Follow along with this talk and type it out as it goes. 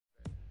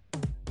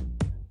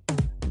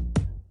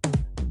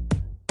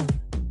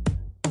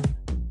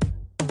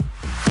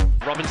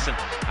Robinson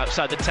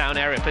outside the town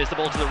area, plays the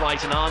ball to the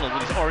right, and Arnold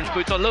with his orange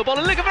boots on low ball,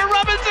 and looking for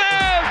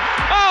Robinson!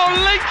 Oh,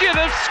 Lincoln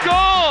have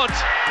scored!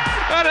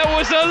 And it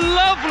was a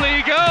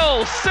lovely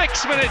goal.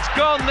 6 minutes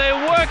gone, they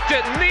worked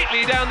it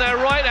neatly down their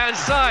right-hand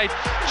side.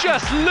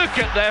 Just look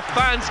at their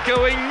fans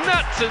going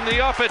nuts in the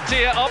upper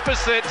tier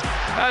opposite,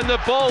 and the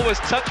ball was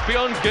touched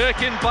beyond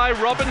Gherkin by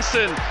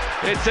Robinson.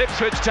 It's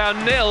Ipswich Town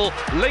 0,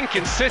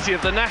 Lincoln City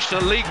of the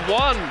National League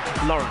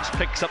 1. Lawrence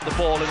picks up the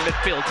ball in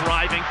midfield,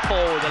 driving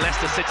forward the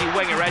Leicester City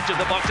winger, edge of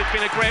the box. It's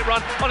been a great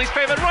run on his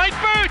favourite right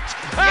boot.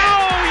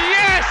 Oh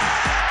yes!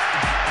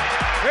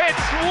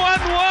 It's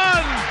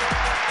 1-1.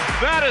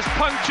 That has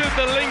punctured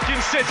the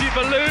Lincoln City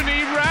balloon.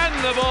 He ran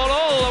the ball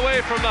all the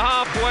way from the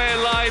halfway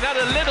line, had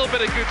a little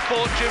bit of good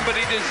fortune, but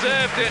he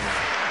deserved it.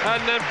 And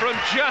then from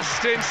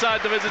just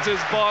inside the visitor's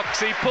box,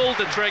 he pulled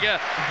the trigger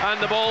and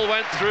the ball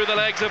went through the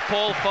legs of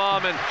Paul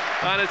Portman.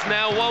 And it's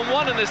now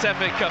 1-1 in this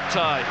FA Cup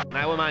tie.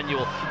 Now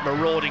Emmanuel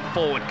marauding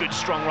forward, good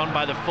strong run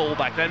by the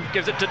fullback, then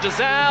gives it to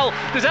Dizelle.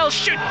 Dizelle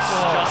shoots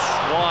just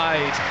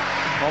wide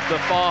of the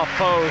far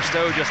post.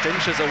 Oh, just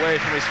inches away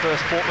from his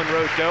first Portman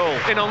Road goal.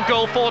 In on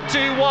goal for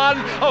 2-1.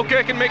 Oh,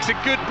 Gherkin makes a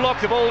good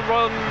block. The ball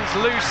runs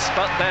loose,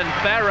 but then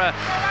Berra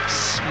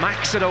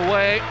smacks it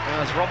away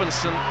as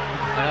Robinson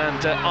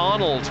and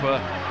Arnold were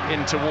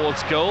in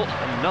towards goal.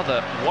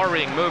 Another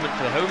worrying moment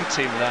for the home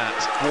team that.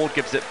 Ward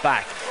gives it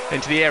back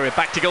into the area,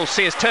 back to goal.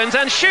 Sears turns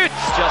and shoots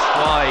just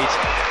wide.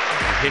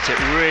 He hit it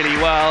really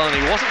well and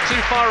he wasn't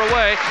too far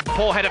away.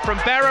 Poor header from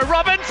Berra.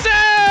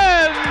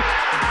 Robinson!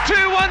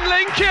 2-1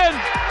 Lincoln.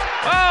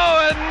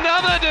 Oh,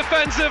 another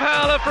defensive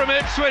howler from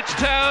Ipswich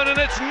Town, and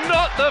it's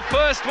not the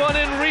first one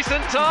in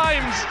recent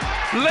times.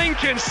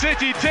 Lincoln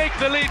City take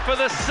the lead for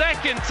the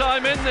second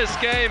time in this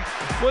game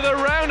with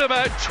around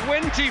about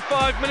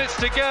 25 minutes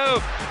to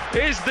go.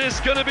 Is this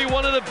going to be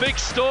one of the big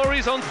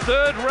stories on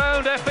third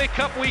round FA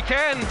Cup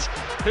weekend?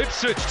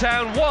 Ipswich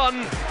Town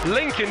 1,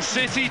 Lincoln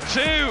City 2,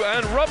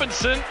 and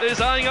Robinson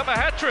is eyeing up a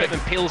hat-trick.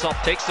 And peels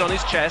off, takes it on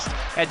his chest,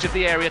 edge of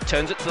the area,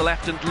 turns it to the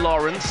left, and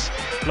Lawrence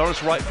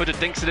right-footed,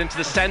 dinks it into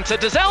the centre.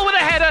 Dizelle with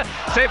a header,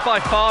 saved by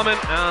Farman,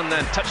 and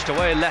then touched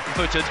away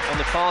left-footed on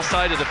the far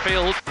side of the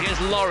field.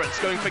 Here's Lawrence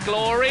going for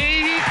glory.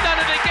 He's done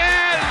it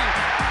again!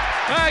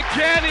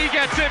 Again he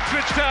gets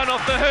Ipswich Town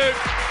off the hook.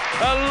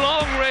 A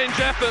long-range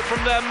effort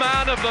from their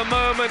man of the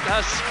moment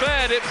has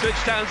spared Ipswich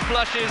Town's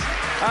blushes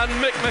and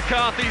Mick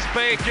McCarthy's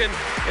bacon.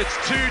 It's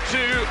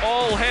 2-2,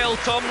 all hail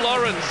Tom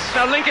Lawrence.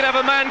 Now Lincoln have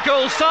a man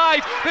goal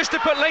side. This to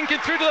put Lincoln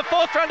through to the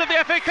fourth round of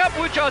the FA Cup.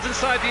 Woodchard's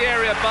inside the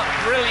area, but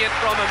brilliant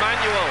from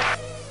Emmanuel.